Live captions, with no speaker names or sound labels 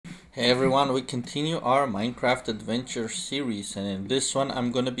Hey everyone, we continue our Minecraft adventure series, and in this one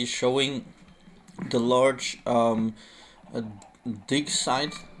I'm going to be showing the large uh, dig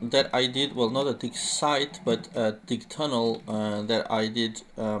site that I did. Well, not a dig site, but a dig tunnel that I did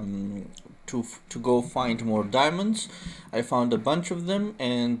to go find more diamonds. I found a bunch of them,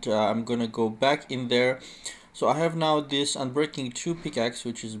 and I'm gonna go back in there. So I have now this Unbreaking 2 pickaxe,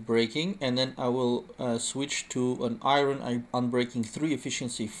 which is breaking, and then I will switch to an Iron Unbreaking 3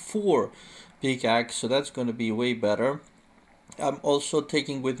 Efficiency 4 pickaxe, so that's going to be way better. I'm also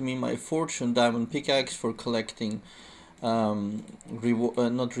taking with me my Fortune Diamond pickaxe for collecting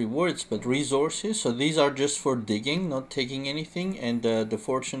not rewards but resources. So these are just for digging, not taking anything, and the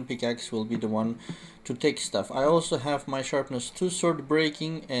Fortune pickaxe will be the one to take stuff. I also have my Sharpness 2 sword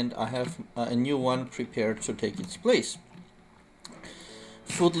breaking, and I have a new one prepared to take its place.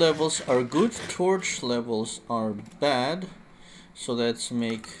 Food levels are good, torch levels are bad, so let's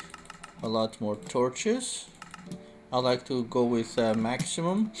make a lot more torches. I like to go with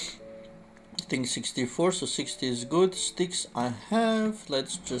maximum. I think 64, so 60 is good. Sticks I have.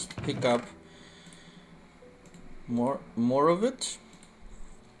 Let's just pick up more of it.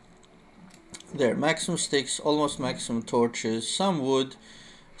 There, maximum sticks, almost maximum torches, some wood,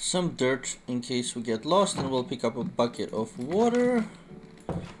 some dirt in case we get lost, and we'll pick up a bucket of water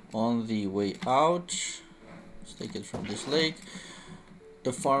on the way out. Let's take it from this lake.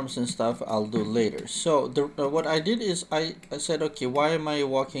 The farms and stuff I'll do later. So what I did is I said, okay, why am I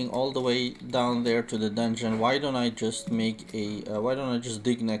walking all the way down there to the dungeon? Why don't I just make a why don't I just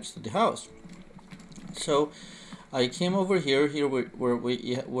dig next to the house? So I came over here where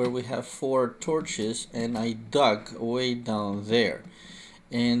we have 4 torches, and I dug way down there,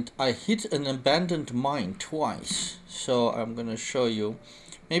 and I hit an abandoned mine twice. So I'm gonna show you.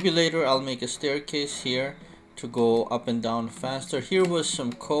 Maybe later I'll make a staircase here to go up and down faster. Here was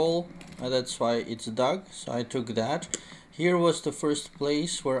some coal, that's why it's dug, so I took that. Here was the first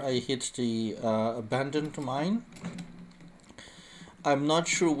place where I hit the abandoned mine. I'm not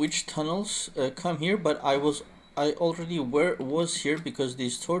sure which tunnels come here, but I already was here because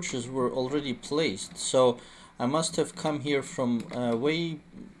these torches were already placed. So I must have come here from way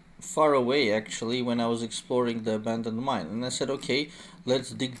far away actually when I was exploring the abandoned mine. And I said, okay, let's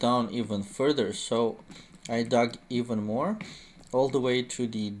dig down even further. So I dug even more, all the way to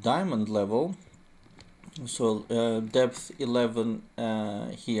the diamond level. So depth 11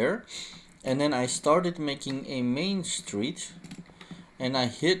 here. And then I started making a main street, and I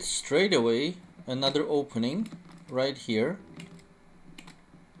hit straight away another opening right here.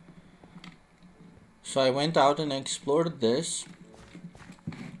 So I went out and explored this,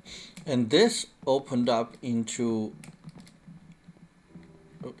 and this opened up into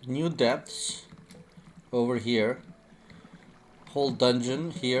new depths over here. Whole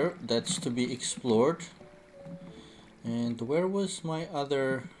dungeon here that's to be explored. And where was my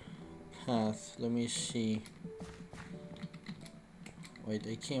other path? Let me see. Wait,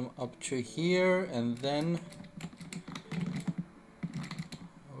 I came up to here, and then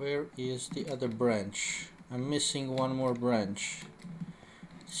where is the other branch? I'm missing one more branch.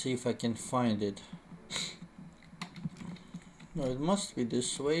 Let's see if I can find it. No, it must be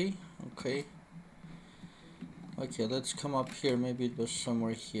this way. Okay. Okay, let's come up here. Maybe it was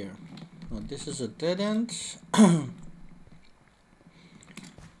somewhere here. No, this is a dead end.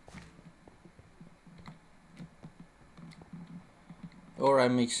 Or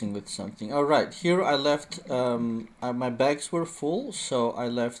I'm mixing with something. Alright, here I left, my bags were full, so I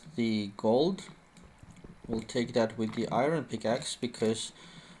left the gold. We'll take that with the iron pickaxe because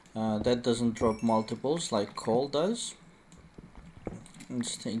that doesn't drop multiples like coal does.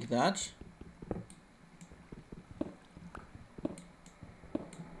 Let's take that.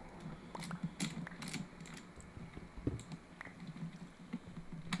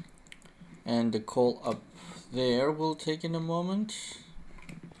 And the coal up there we'll take in a moment.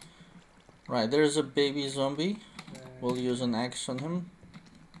 Right, there's a baby zombie. We'll use an axe on him.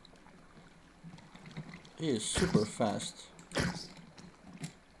 He is super fast.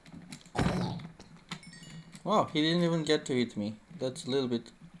 Wow, he didn't even get to hit me. That's a little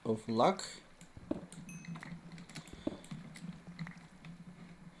bit of luck.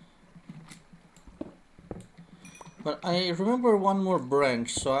 But I remember one more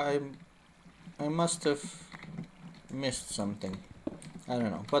branch, so I must have missed something. I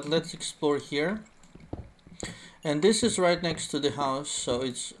don't know, but let's explore here. And this is right next to the house, so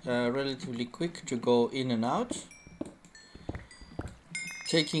it's relatively quick to go in and out.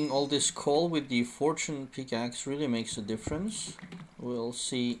 Taking all this coal with the Fortune pickaxe really makes a difference. We'll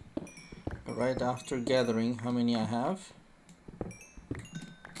see right after gathering how many I have.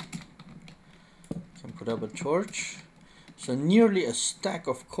 put up a torch. So nearly a stack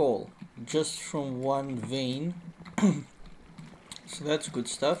of coal just from one vein. So that's good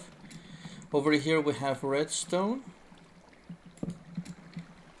stuff. Over here we have redstone.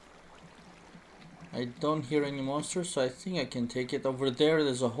 I don't hear any monsters, so I think I can take it. Over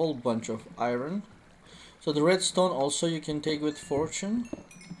there's a whole bunch of iron. So the redstone also you can take with fortune.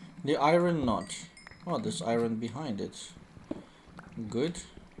 The iron not. Oh, there's iron behind it. Good.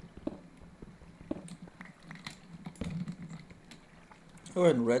 Oh,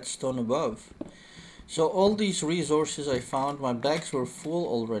 and redstone above. So all these resources I found, my bags were full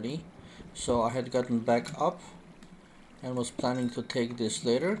already. So I had gotten back up and was planning to take this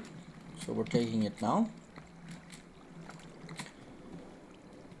later. So we're taking it now.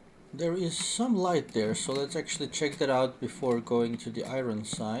 There is some light there, so let's actually check that out before going to the iron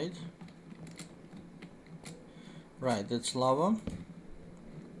side. Right, that's lava.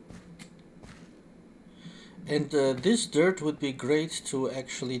 And this dirt would be great to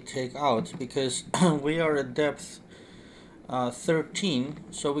actually take out because we are at depth 13,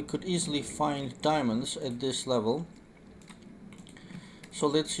 so we could easily find diamonds at this level. So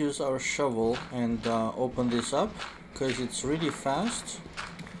let's use our shovel and open this up because it's really fast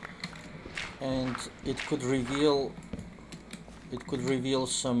and it could reveal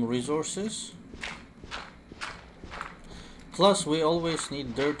some resources. Plus we always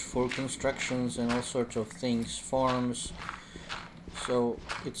need dirt for constructions and all sorts of things, farms, so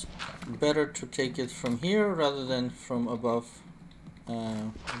it's better to take it from here rather than from above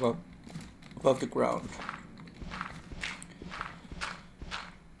the ground.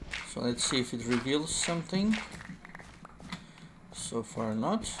 So let's see if it reveals something. So far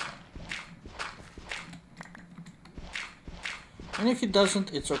not. And if it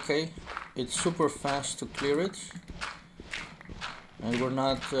doesn't, it's okay. It's super fast to clear it. And we're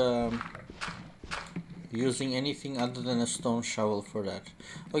not using anything other than a stone shovel for that.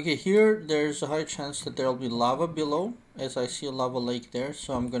 Okay, here there's a high chance that there'll be lava below, as I see a lava lake there,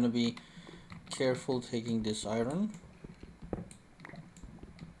 so I'm gonna be careful taking this iron.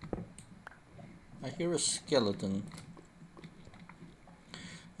 I hear a skeleton.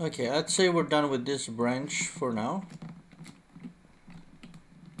 Okay, I'd say we're done with this branch for now.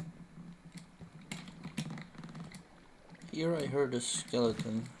 Here I heard a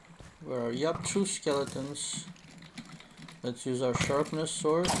skeleton. Where are you? Yep, 2 skeletons. Let's use our sharpness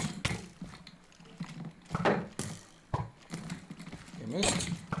sword. You missed.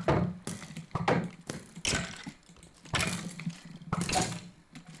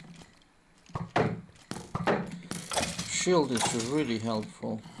 Shield is really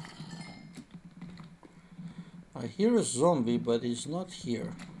helpful. I hear a zombie, but he's not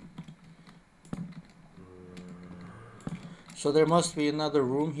here. So there must be another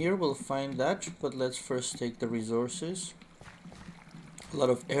room here, we'll find that, but let's first take the resources. A lot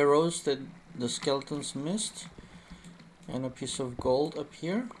of arrows that the skeletons missed. And a piece of gold up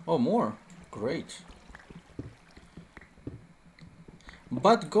here. Oh, more. Great.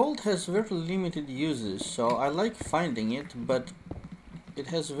 But gold has very limited uses, so I like finding it, but it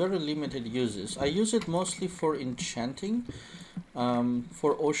has very limited uses. I use it mostly for enchanting,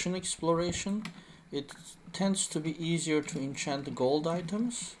 for ocean exploration. It tends to be easier to enchant gold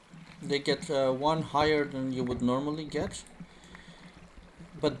items. They get 1 higher than you would normally get.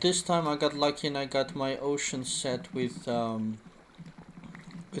 But this time I got lucky and I got my ocean set with while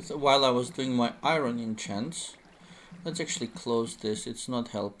I was doing my iron enchants. Let's actually close this, it's not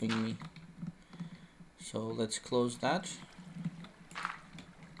helping me. So let's close that.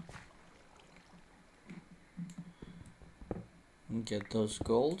 And get those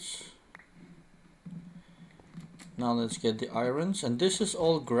golds. Now let's get the irons, and this is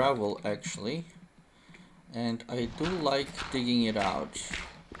all gravel actually. And I do like digging it out.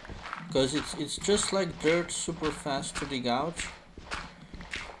 Because it's just like dirt, super fast to dig out.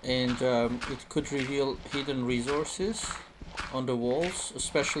 And it could reveal hidden resources on the walls,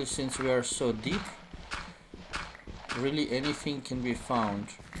 especially since we are so deep. Really anything can be found.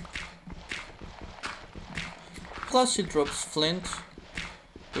 Plus it drops flint,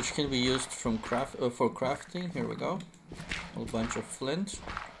 which can be used from for crafting. Here we go, a whole bunch of flint.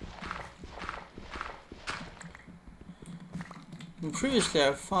 And previously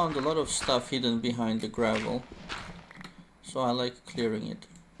I found a lot of stuff hidden behind the gravel, so I like clearing it.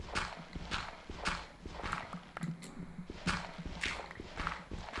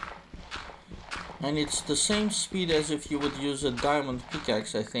 And it's the same speed as if you would use a diamond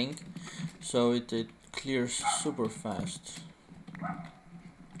pickaxe, I think. So it clears super fast.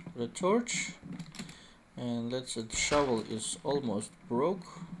 The torch. And let's see, the shovel is almost broke.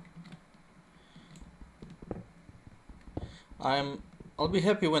 I'll be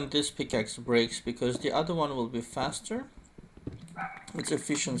happy when this pickaxe breaks because the other one will be faster. It's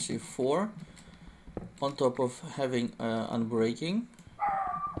efficiency 4 on top of having unbreaking,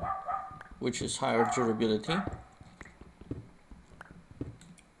 which is higher durability.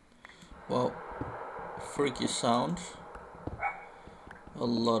 Wow, freaky sound. A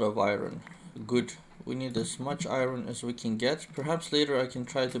lot of iron. Good. We need as much iron as we can get. Perhaps later I can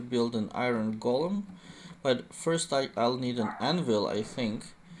try to build an iron golem. But first I'll need an anvil, I think.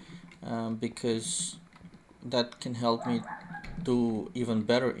 Because that can help me do even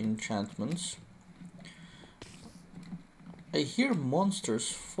better enchantments. I hear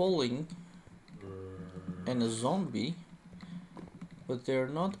monsters falling and a zombie. But they're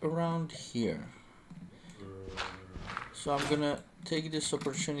not around here. So I'm gonna take this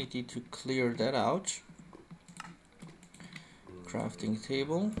opportunity to clear that out. Crafting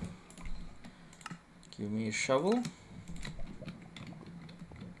table. Give me a shovel.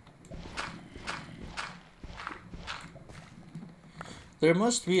 There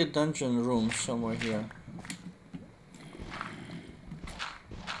must be a dungeon room somewhere here.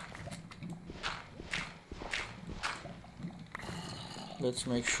 Let's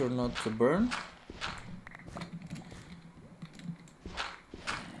make sure not to burn.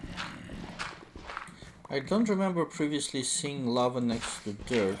 I don't remember previously seeing lava next to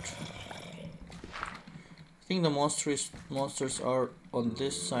dirt. I think the monsters are on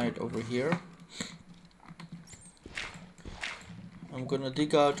this side over here. I'm gonna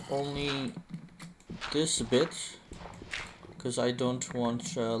dig out only this bit because I don't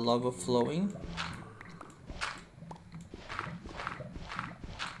want lava flowing.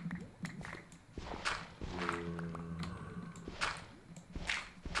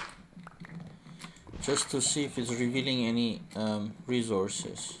 Just to see if it's revealing any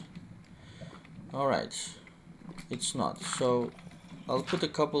resources. Alright, it's not. So I'll put a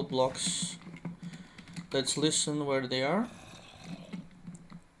couple blocks. Let's listen where they are.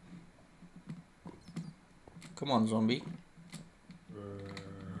 Come on, zombie.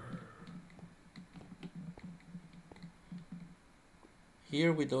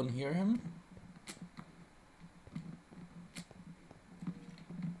 Here we don't hear him.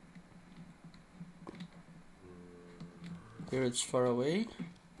 Here it's far away.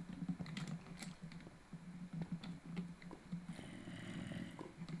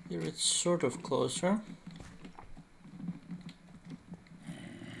 Here it's sort of closer.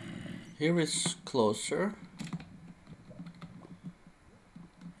 Here it's closer.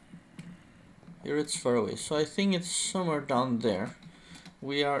 Here it's far away. So I think it's somewhere down there.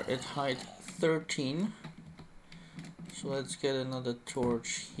 We are at height 13. So let's get another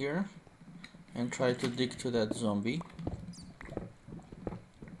torch here and try to dig to that zombie.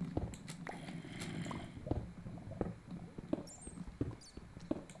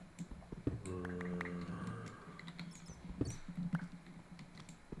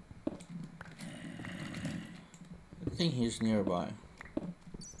 I think he's nearby.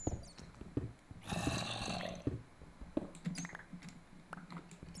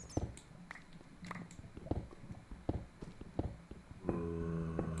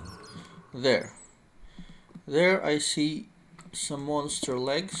 There I see some monster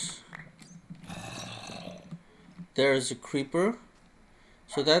legs. There's a creeper.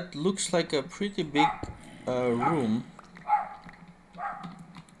 So that looks like a pretty big room.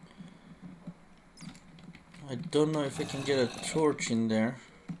 I don't know if I can get a torch in there.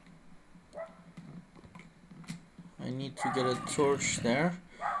 I need to get a torch there.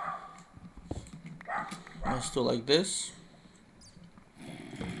 Let's do like this.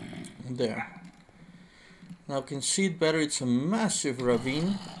 There. Now you can see it better. It's a massive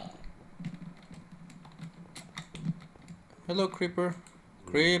ravine. Hello, creeper.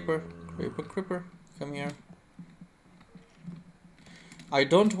 Creeper. Creeper, creeper. Come here. I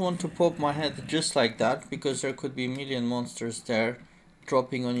don't want to pop my head just like that because there could be a million monsters there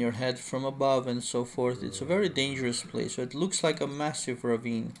dropping on your head from above and so forth. It's a very dangerous place. So it looks like a massive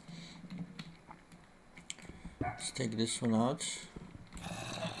ravine. Let's take this one out.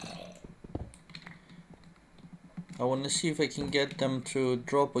 I want to see if I can get them to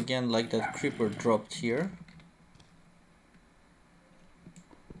drop again like that creeper dropped here.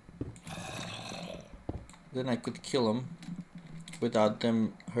 Then I could kill them without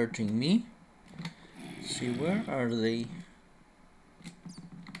them hurting me. Let's see, where are they?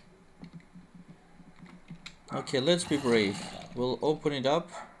 Okay, let's be brave. We'll open it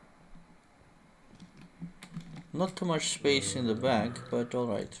up. Not too much space in the bag, but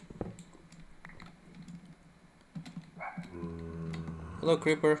alright. Hello,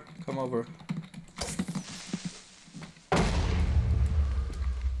 creeper. Come over.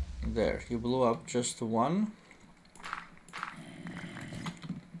 There, you blew up just one.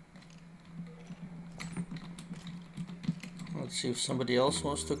 Let's see if somebody else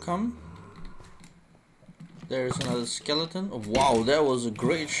wants to come. There's another skeleton. Oh, wow, that was a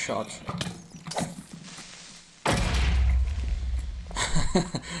great shot.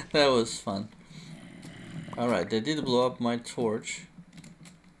 That was fun. Alright, they did blow up my torch.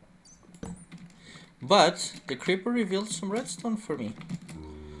 But the creeper revealed some redstone for me.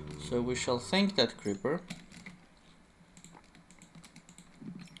 So we shall thank that creeper.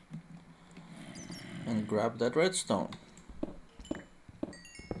 And grab that redstone.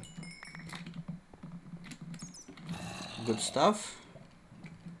 Good stuff.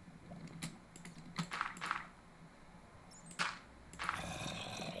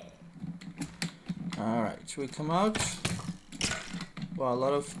 Alright, so we come out. Wow, a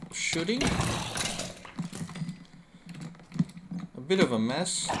lot of shooting. A bit of a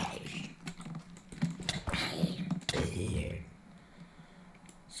mess.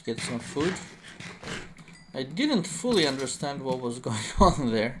 Let's get some food. I didn't fully understand what was going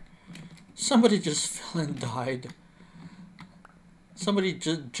on there. Somebody just fell and died. Somebody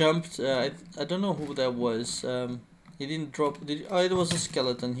just jumped. I don't know who that was. He didn't drop. Oh, it was a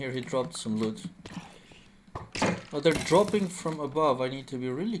skeleton here. He dropped some loot. Oh, they're dropping from above. I need to be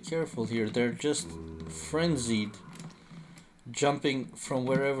really careful here. They're just frenzied, jumping from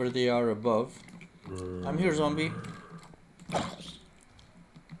wherever they are above. I'm here, zombie.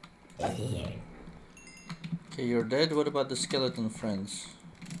 Okay, you're dead. What about the skeleton friends?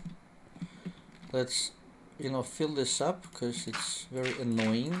 Let's, fill this up because it's very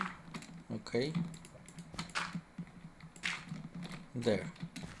annoying. Okay. There.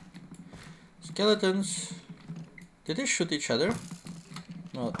 Skeletons. Did they shoot each other?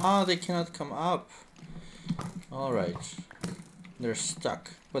 No. Ah, they cannot come up. Alright. They're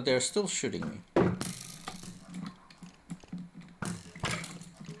stuck. But they're still shooting me.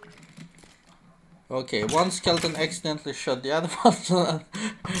 Okay, one skeleton accidentally shot the other one.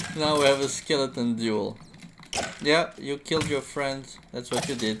 Now we have a skeleton duel. Yeah, you killed your friend. That's what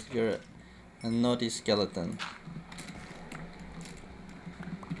you did. You're a naughty skeleton.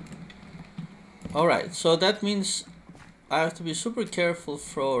 Alright, so that means I have to be super careful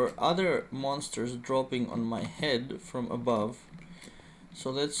for other monsters dropping on my head from above. So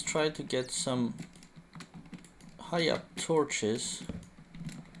let's try to get some high up torches.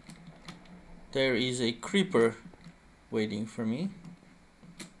 There is a creeper waiting for me.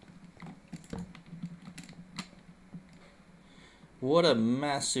 What a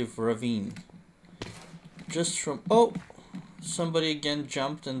massive ravine. Just from... Oh! Somebody again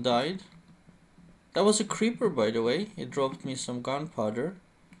jumped and died. That was a creeper, by the way. It dropped me some gunpowder.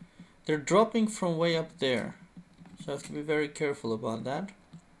 They're dropping from way up there. So I have to be very careful about that.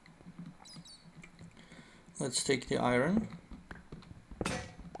 Let's take the iron.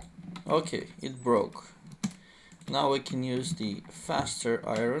 Okay, it broke. Now we can use the faster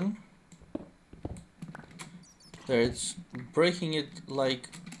iron. There, it's breaking it like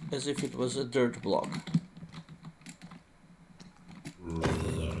as if it was a dirt block.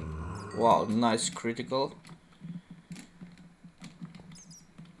 Wow, nice critical.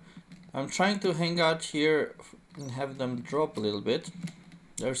 I'm trying to hang out here and have them drop a little bit.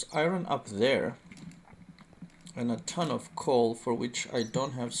 There's iron up there. And a ton of coal for which I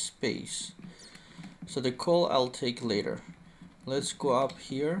don't have space. So the coal I'll take later. Let's go up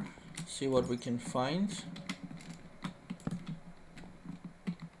here, see what we can find.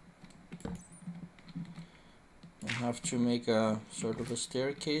 I have to make a sort of a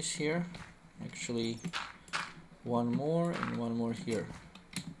staircase here. Actually, one more and one more here.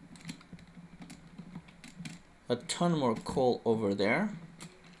 A ton more coal over there.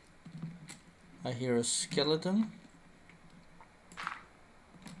 I hear a skeleton.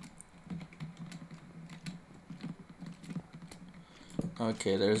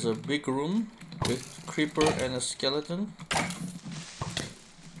 Okay, there's a big room with creeper and a skeleton.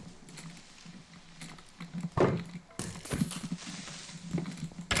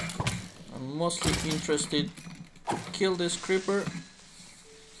 I'm mostly interested to kill this creeper.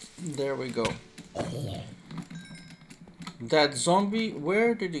 There we go. That zombie,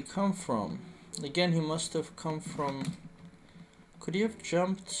 where did he come from? Again, he must have come from... Could he have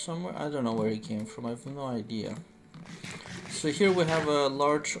jumped somewhere? I don't know where he came from. I have no idea. So here we have a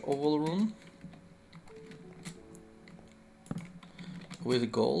large oval room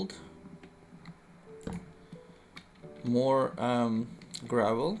with gold. More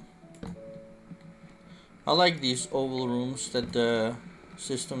gravel. I like these oval rooms that the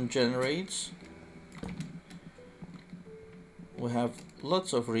system generates. We have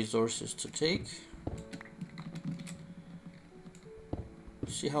lots of resources to take.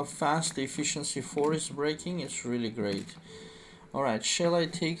 See how fast the efficiency 4 is breaking? It's really great. Alright, shall I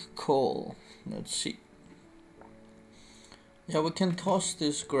take coal? Let's see. Yeah, we can toss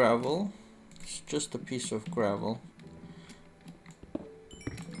this gravel. It's just a piece of gravel.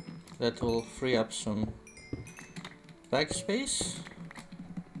 That will free up some backspace.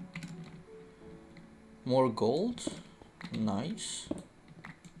 More gold. Nice.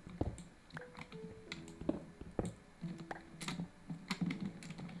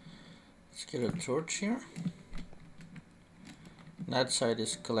 Let's get a torch here. That side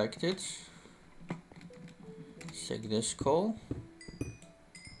is collected. Let's take this coal.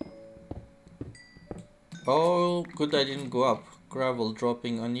 Oh, good I didn't go up. Gravel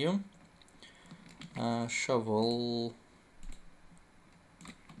dropping on you. Shovel.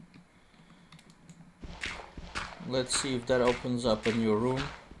 Let's see if that opens up a new room.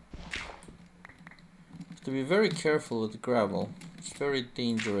 Have to be very careful with gravel. It's very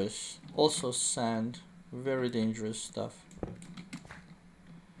dangerous. Also sand. Very dangerous stuff.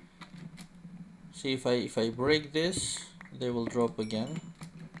 See if I break this, they will drop again.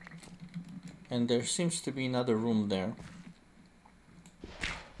 And there seems to be another room there.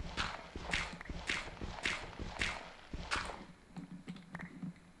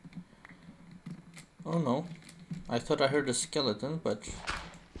 Oh no. I thought I heard a skeleton, but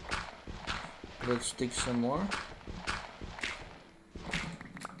let's dig some more.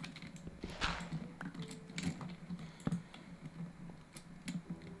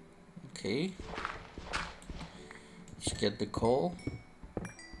 Okay. Let's get the coal.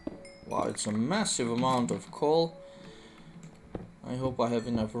 Wow, it's a massive amount of coal. I hope I have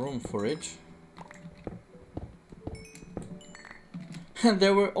enough room for it. And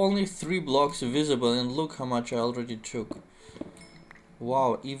there were only 3 blocks visible, and look how much I already took.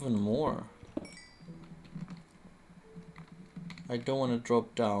 Wow, even more. I don't want to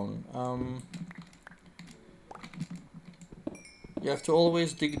drop down. You have to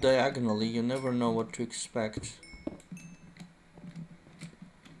always dig diagonally, you never know what to expect.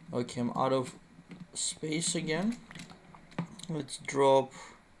 Okay, I'm out of space again. Let's drop.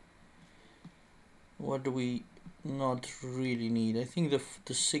 What do we not really need? I think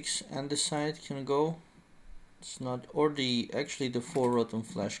the 6 and the side can go. It's not, or actually the 4 rotten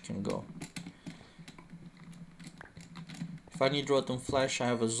flesh can go. If I need rotten flesh, I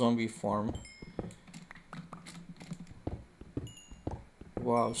have a zombie farm.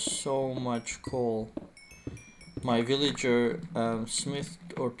 Wow, so much coal. My villager smith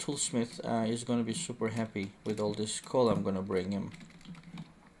or toolsmith is gonna be super happy with all this coal I'm gonna bring him.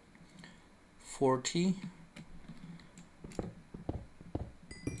 40.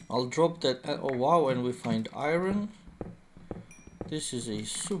 I'll drop that. Oh wow, and we find iron. This is a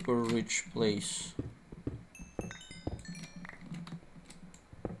super rich place.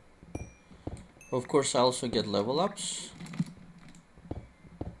 Of course, I also get level ups.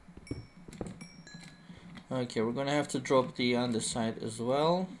 Okay, we're gonna have to drop the underside as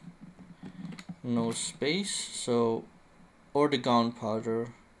well. No space, so, or the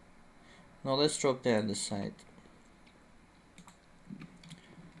gunpowder. No, let's drop the underside.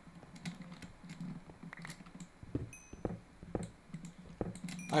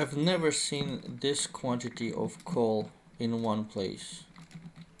 I've never seen this quantity of coal in one place.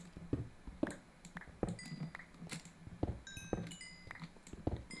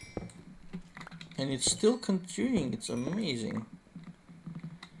 And it's still continuing, it's amazing.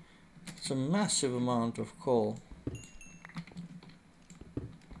 It's a massive amount of coal.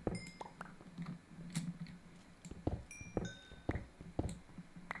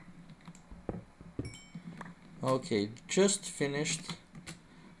 Okay, just finished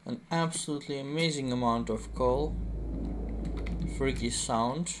an absolutely amazing amount of coal. Freaky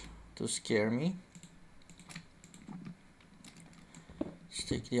sound to scare me. Let's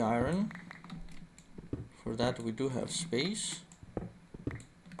take the iron. For that we do have space.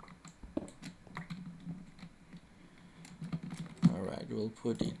 Alright, we'll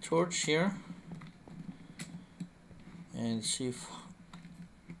put the torch here and see if...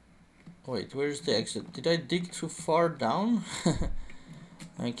 Wait, where's the exit? Did I dig too far down?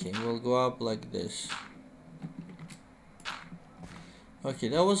 Okay, we'll go up like this. Okay,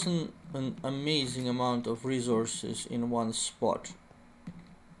 that was an amazing amount of resources in one spot.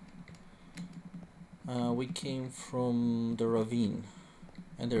 We came from the ravine,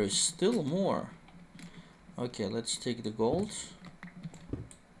 and there is still more. Okay, let's take the gold.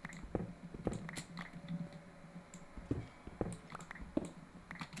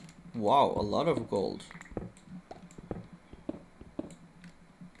 Wow, a lot of gold.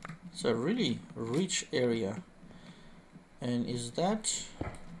 It's a really rich area. And is that...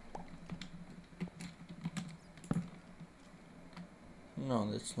 No,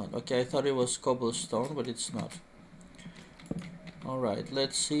 that's not. Okay, I thought it was cobblestone, but it's not. Alright,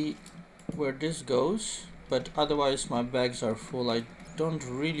 let's see where this goes. But otherwise my bags are full. I don't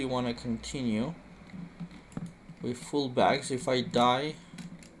really want to continue with full bags if I die.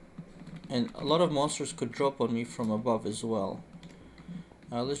 And a lot of monsters could drop on me from above as well.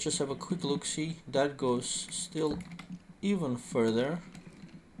 Let's just have a quick look-see. That goes still even further.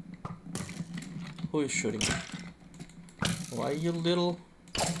 Who is shooting? Why, you little...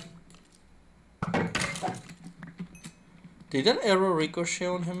 Did that arrow ricochet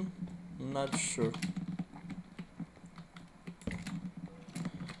on him? I'm not sure.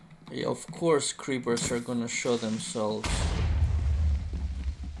 Yeah, of course creepers are gonna show themselves.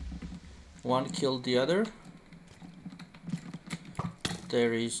 One killed the other.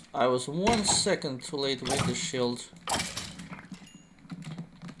 There is... I was 1 second too late with the shield.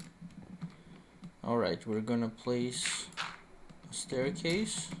 Alright, we're gonna place a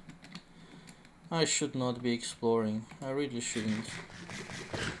staircase. I should not be exploring. I really shouldn't.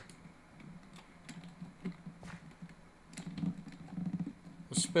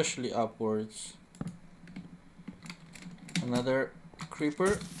 Especially upwards. Another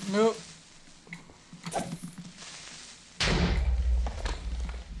creeper. No.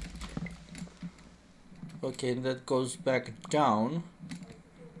 Okay, that goes back down.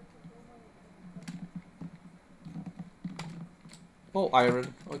 Oh,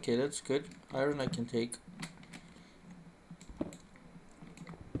 iron. Okay, that's good. Iron I can take.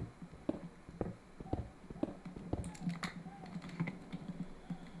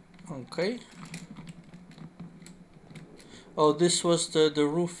 Okay. Oh, this was the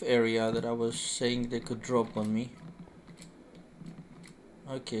roof area that I was saying they could drop on me.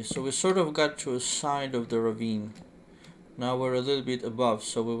 Okay, so we sort of got to a side of the ravine. Now we're a little bit above,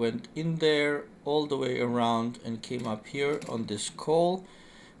 so we went in there all the way around and came up here on this coal,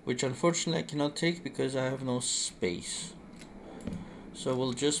 which unfortunately I cannot take because I have no space. So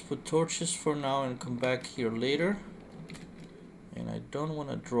we'll just put torches for now and come back here later. And I don't want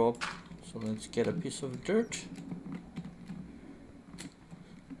to drop, so let's get a piece of dirt.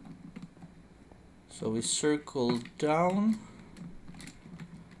 So we circle down.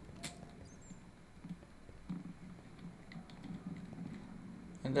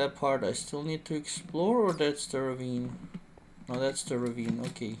 And that part I still need to explore, or that's the ravine? No, that's the ravine.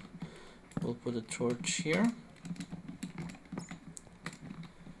 Okay, we'll put a torch here.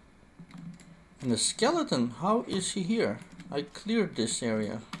 And the skeleton, how is he here? I cleared this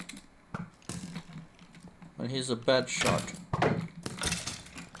area. And he's a bad shot.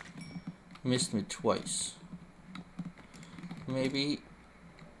 Missed me twice. Maybe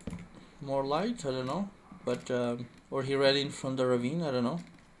more light, I don't know. But, or he ran in from the ravine, I don't know.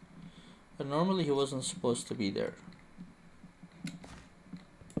 But normally he wasn't supposed to be there.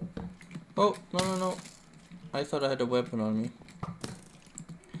 Oh, no. I thought I had a weapon on me.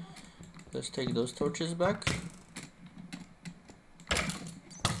 Let's take those torches back.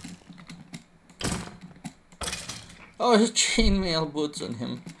 Oh, his chainmail boots on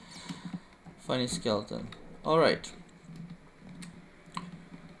him. Funny skeleton. Alright.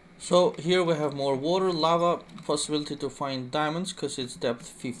 So here we have more water, lava, possibility to find diamonds because it's depth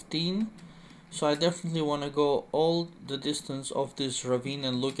 15. So I definitely want to go all the distance of this ravine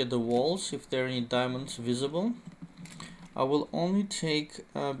and look at the walls if there are any diamonds visible. I will only take,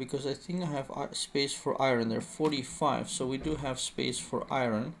 because I think I have space for iron there, 45, so we do have space for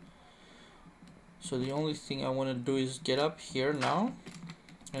iron. So the only thing I want to do is get up here now,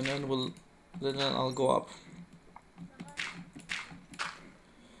 and then I'll go up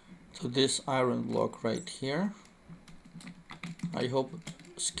to this iron block right here. I hope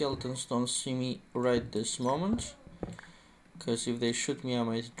skeletons don't see me right this moment, because if they shoot me I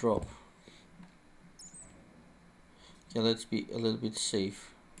might drop. Okay, let's be a little bit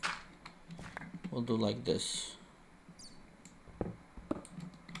safe. We'll do like this.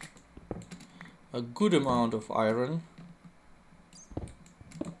 A good amount of iron.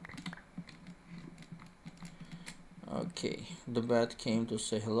 Okay, the bat came to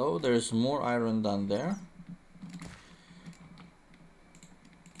say hello. There's more iron down there.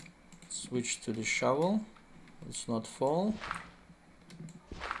 Switch to the shovel. Let's not fall.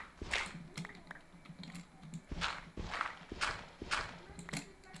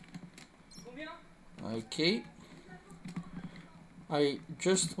 Okay. I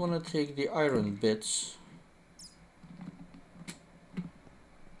just want to take the iron bits.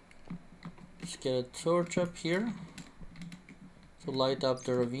 Let's get a torch up here. to light up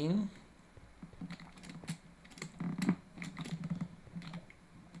the ravine.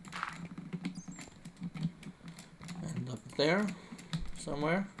 And up there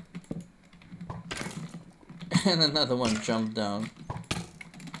somewhere. And another one jumped down.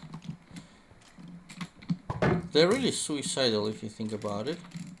 They're really suicidal if you think about it.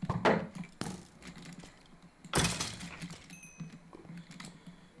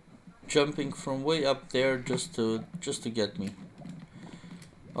 Jumping from way up there just to get me.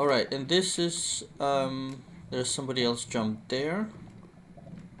 All right, and this is there's somebody else jumped there.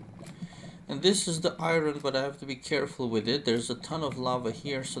 And this is the iron, but I have to be careful with it. There's a ton of lava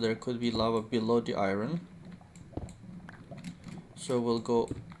here, so there could be lava below the iron. So we'll go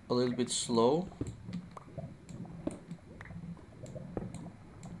a little bit slow.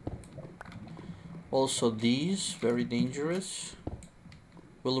 Also these, very dangerous.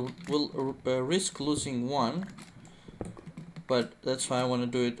 We'll risk losing one, but that's why I want to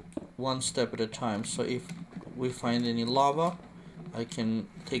do it one step at a time. So if we find any lava, I can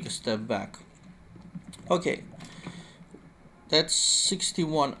take a step back. Okay, that's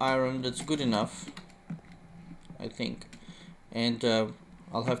 61 iron. That's good enough, I think. And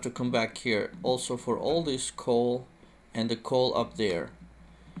I'll have to come back here also for all this coal and the coal up there.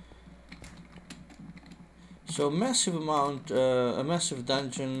 So massive amount, a massive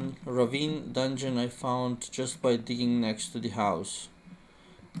dungeon, ravine dungeon I found just by digging next to the house.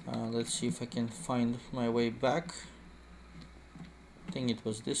 Let's see if I can find my way back. I think it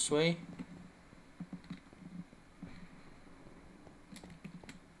was this way.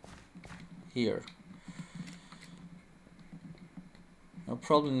 Here. I'll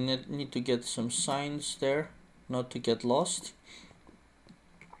probably need to get some signs there, not to get lost.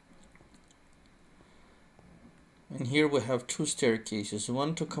 And here we have two staircases,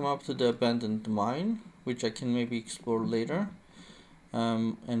 one to come up to the abandoned mine, which I can maybe explore later,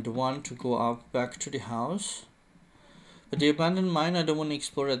 and one to go up back to the house. But the abandoned mine I don't want to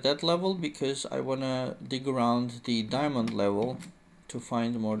explore at that level because I want to dig around the diamond level to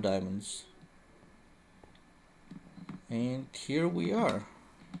find more diamonds. And here we are.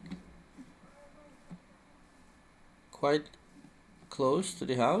 Quite close to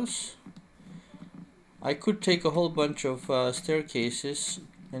the house. I could take a whole bunch of staircases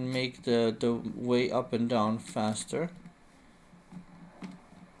and make the way up and down faster.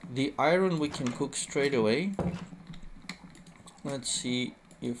 The iron we can cook straight away. Let's see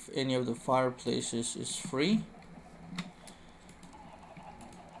if any of the fireplaces is free.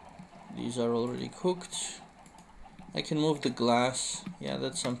 These are already cooked. I can move the glass. Yeah,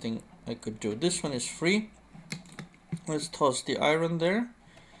 that's something I could do. This one is free. Let's toss the iron there.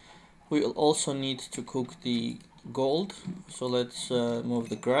 We will also need to cook the gold, so let's move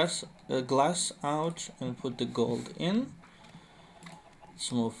the glass out and put the gold in.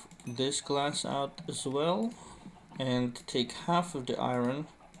 Let's move this glass out as well and take half of the iron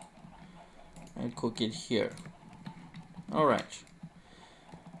and cook it here. Alright,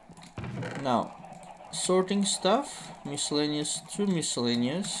 now sorting stuff, miscellaneous to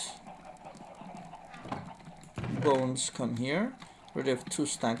miscellaneous. Bones come here. We have 2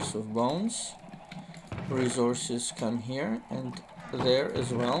 stacks of bones. Resources come here and there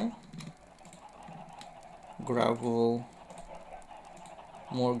as well. Gravel,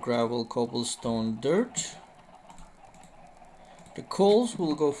 more gravel, cobblestone, dirt. The coals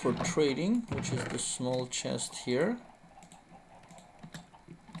will go for trading, which is the small chest here.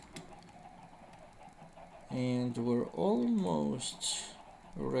 And we're almost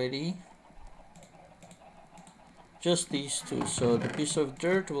ready. Just these 2, so the piece of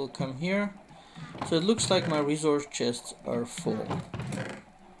dirt will come here. So it looks like my resource chests are full.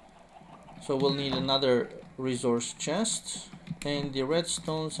 So we'll need another resource chest, and the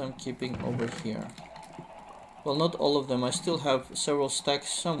redstones I'm keeping over here. Well, not all of them, I still have several stacks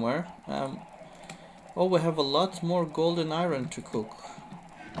somewhere. Oh, we have a lot more gold and iron to cook.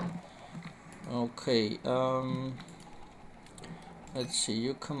 Okay, let's see,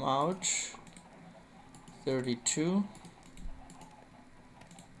 you come out. 32.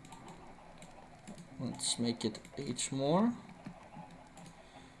 Let's make it 8 more.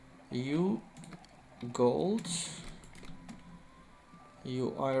 You gold.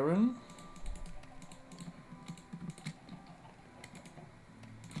 You iron.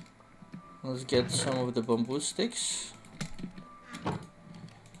 Let's get some of the bamboo sticks.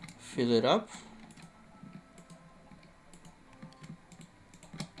 Fill it up.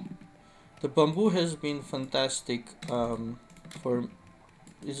 The bamboo has been fantastic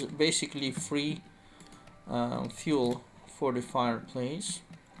is basically free fuel for the fireplace.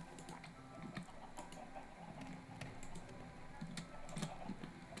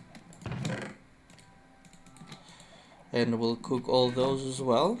 and we'll cook all those as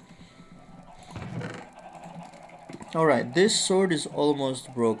well. Alright, this sword is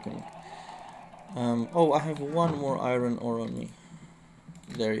almost broken. Oh, I have one more iron ore on me.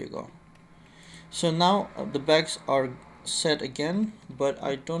 There you go. So now the bags are set again, but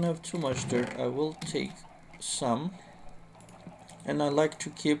I don't have too much dirt. I will take some, and I like to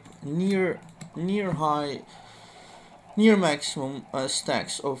keep near maximum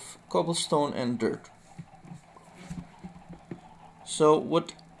stacks of cobblestone and dirt. So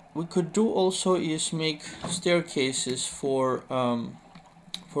what we could do also is make staircases for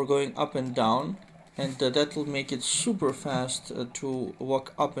going up and down, and that will make it super fast to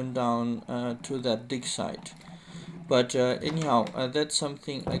walk up and down to that dig site. But anyhow, that's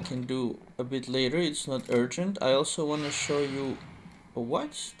something I can do a bit later. It's not urgent. I also want to show you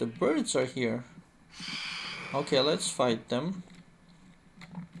what the birds are here. Okay, let's fight them.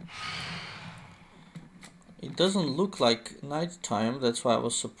 It doesn't look like night time. That's why I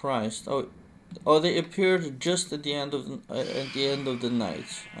was surprised. Oh, they appeared just at the end of the night.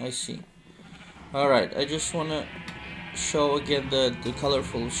 I see. All right, I just want to show again the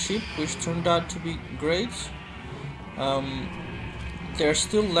colorful sheep, which turned out to be great. They're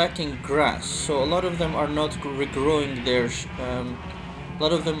still lacking grass, so a lot of them are not regrowing their a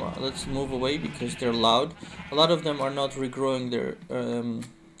lot of them, let's move away because they're loud. A lot of them are not regrowing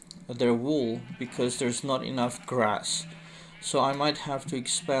their wool because there's not enough grass. So I might have to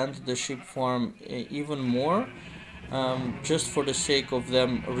expand the sheep farm even more, just for the sake of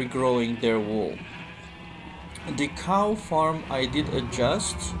them regrowing their wool. The cow farm I did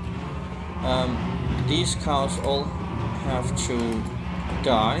adjust. These cows all have to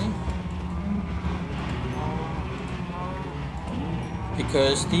die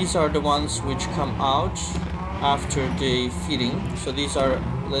because these are the ones which come out after the feeding. So these are,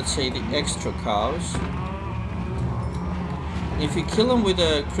 let's say, the extra cows. If you kill them with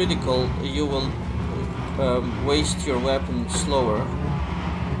a critical, you will waste your weapon slower.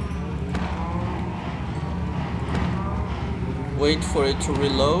 Wait for it to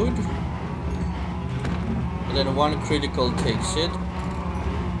reload, and then one critical takes it.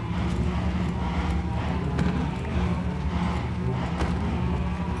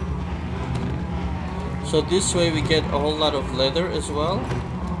 So this way we get a whole lot of leather as well.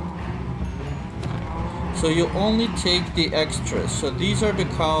 So you only take the extras. So these are the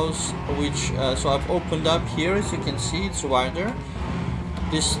cows which, so I've opened up here, as you can see, it's wider.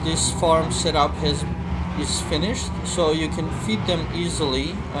 This farm setup is finished, so you can feed them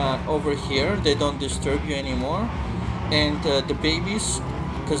easily over here. They don't disturb you anymore. And the babies,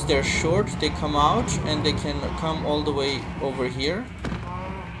 because they're short, they come out and they can come all the way over here.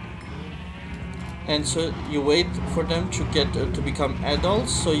 And so you wait for them to get to become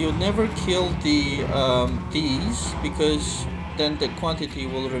adults. So you never kill the these, because then the quantity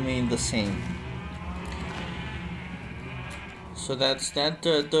will remain the same. So that's that.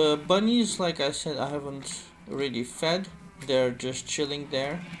 The bunnies, like I said, I haven't really fed. They're just chilling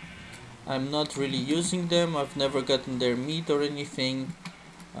there. I'm not really using them. I've never gotten their meat or anything.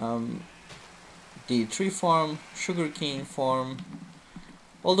 The tree farm, sugarcane farm,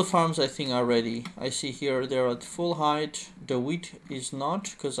 all the farms I think are ready. I see here they're at full height. The wheat is not,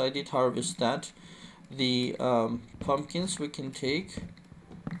 because I did harvest that. The pumpkins we can take.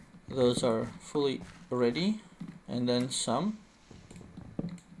 Those are fully ready. And then some.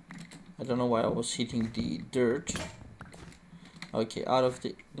 I don't know why I was hitting the dirt. Okay, out of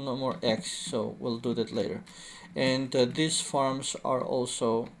the, no more X, so we'll do that later. And these farms are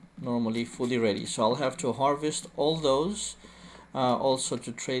also normally fully ready. So I'll have to harvest all those. Also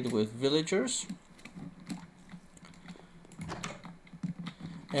to trade with villagers,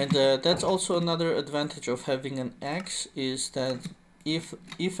 and that's also another advantage of having an axe, is that if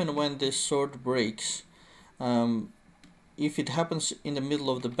and when this sword breaks, if it happens in the middle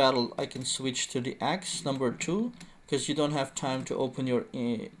of the battle, I can switch to the axe number 2, because you don't have time to open your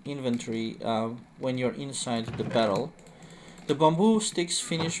inventory when you're inside the battle. The bamboo sticks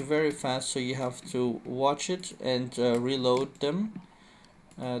finish very fast, so you have to watch it and reload them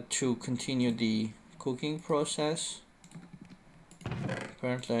to continue the cooking process.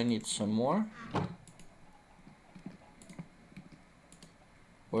 Apparently I need some more.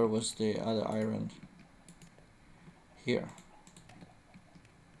 Where was the other iron? Here.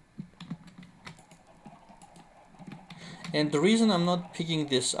 And the reason I'm not picking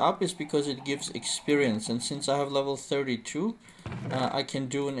this up is because it gives experience, and since I have level 32, I can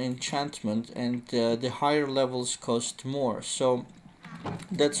do an enchantment, and the higher levels cost more. So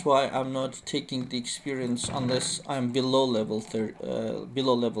that's why I'm not taking the experience unless I'm below level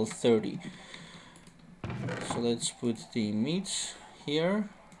 30. So let's put the meat here.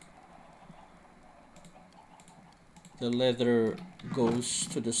 The leather goes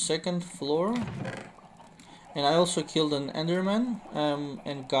to the second floor. And I also killed an enderman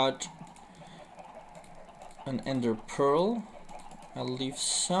and got an ender pearl. I'll leave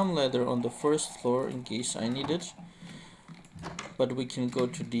some leather on the first floor in case I need it. But we can go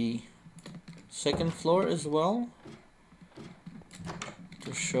to the second floor as well.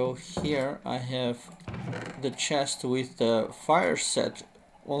 To show here, I have the chest with the fire set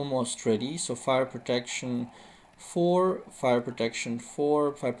almost ready. So fire protection 4, fire protection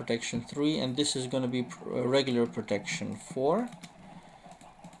 4, fire protection 3, and this is going to be regular protection 4,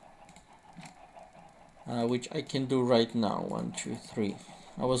 which I can do right now. 1, 2, 3.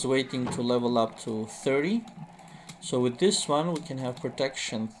 I was waiting to level up to 30. So with this one we can have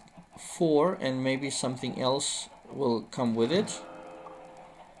protection 4 and maybe something else will come with it.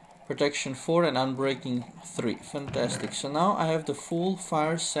 Protection 4 and unbreaking 3. Fantastic. So now I have the full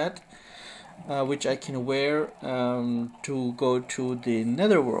fire set, which I can wear to go to the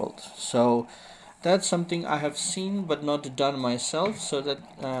netherworld. So that's something I have seen but not done myself, so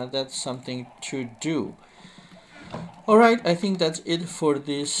that's something to do. Alright, I think that's it for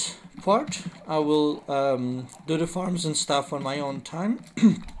this part. I will do the farms and stuff on my own time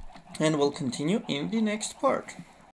and we'll continue in the next part.